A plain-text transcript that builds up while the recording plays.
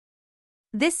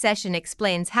This session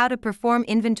explains how to perform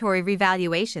inventory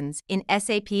revaluations in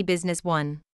SAP Business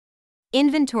One.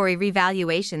 Inventory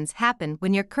revaluations happen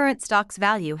when your current stock's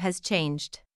value has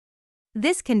changed.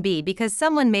 This can be because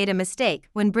someone made a mistake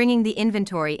when bringing the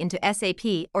inventory into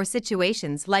SAP or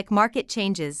situations like market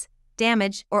changes,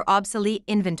 damage, or obsolete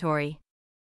inventory.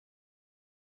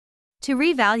 To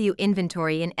revalue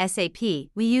inventory in SAP,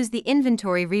 we use the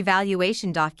inventory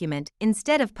revaluation document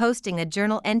instead of posting a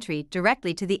journal entry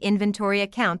directly to the inventory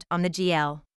account on the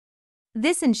GL.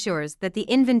 This ensures that the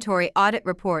inventory audit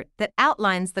report that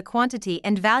outlines the quantity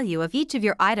and value of each of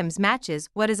your items matches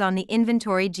what is on the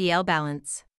inventory GL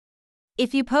balance.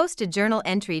 If you post a journal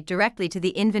entry directly to the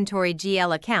inventory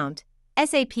GL account,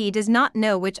 SAP does not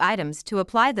know which items to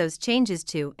apply those changes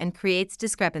to and creates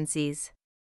discrepancies.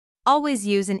 Always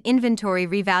use an inventory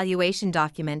revaluation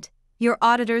document. Your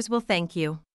auditors will thank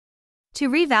you. To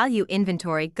revalue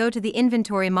inventory, go to the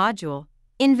Inventory module,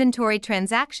 Inventory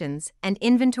Transactions, and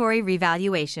Inventory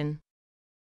Revaluation.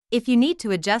 If you need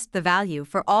to adjust the value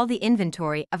for all the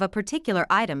inventory of a particular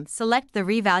item, select the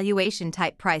revaluation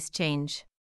type price change.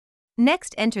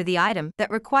 Next, enter the item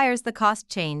that requires the cost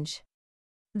change.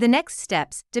 The next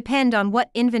steps depend on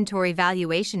what inventory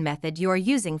valuation method you are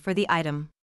using for the item.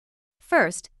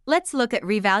 First, let's look at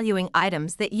revaluing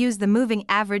items that use the moving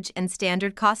average and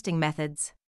standard costing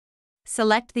methods.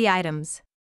 Select the items.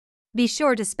 Be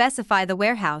sure to specify the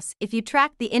warehouse if you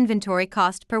track the inventory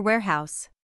cost per warehouse.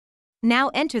 Now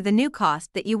enter the new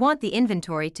cost that you want the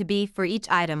inventory to be for each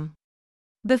item.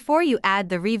 Before you add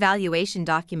the revaluation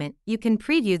document, you can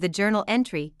preview the journal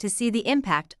entry to see the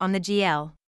impact on the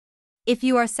GL. If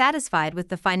you are satisfied with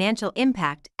the financial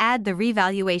impact, add the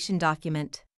revaluation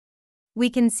document. We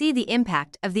can see the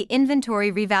impact of the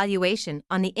inventory revaluation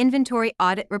on the inventory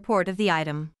audit report of the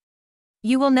item.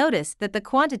 You will notice that the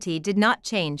quantity did not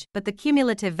change, but the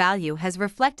cumulative value has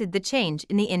reflected the change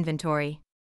in the inventory.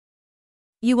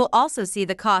 You will also see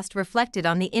the cost reflected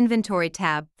on the Inventory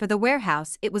tab for the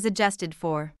warehouse it was adjusted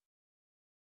for.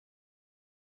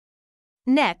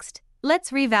 Next,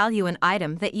 let's revalue an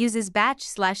item that uses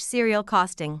batch/serial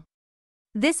costing.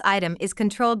 This item is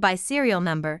controlled by serial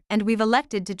number, and we've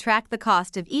elected to track the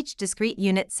cost of each discrete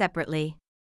unit separately.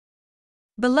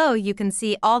 Below you can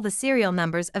see all the serial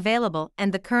numbers available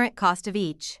and the current cost of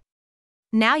each.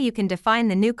 Now you can define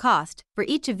the new cost for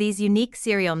each of these unique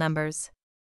serial numbers.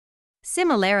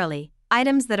 Similarly,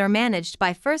 items that are managed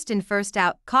by first in first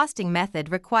out costing method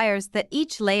requires that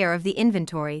each layer of the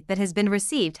inventory that has been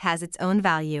received has its own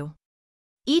value.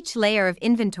 Each layer of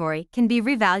inventory can be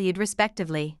revalued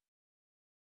respectively.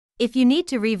 If you need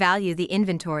to revalue the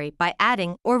inventory by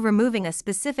adding or removing a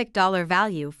specific dollar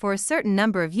value for a certain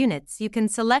number of units, you can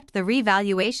select the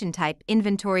revaluation type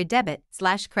Inventory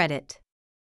Debit/Credit.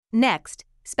 Next,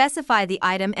 specify the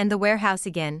item and the warehouse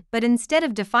again, but instead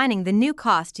of defining the new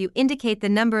cost, you indicate the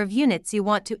number of units you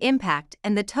want to impact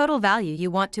and the total value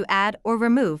you want to add or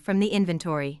remove from the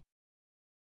inventory.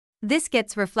 This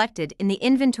gets reflected in the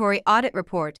inventory audit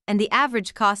report, and the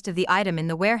average cost of the item in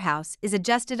the warehouse is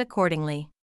adjusted accordingly.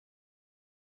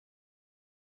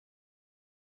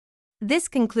 This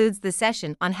concludes the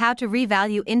session on how to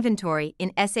revalue inventory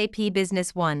in SAP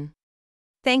Business One.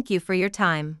 Thank you for your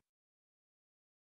time.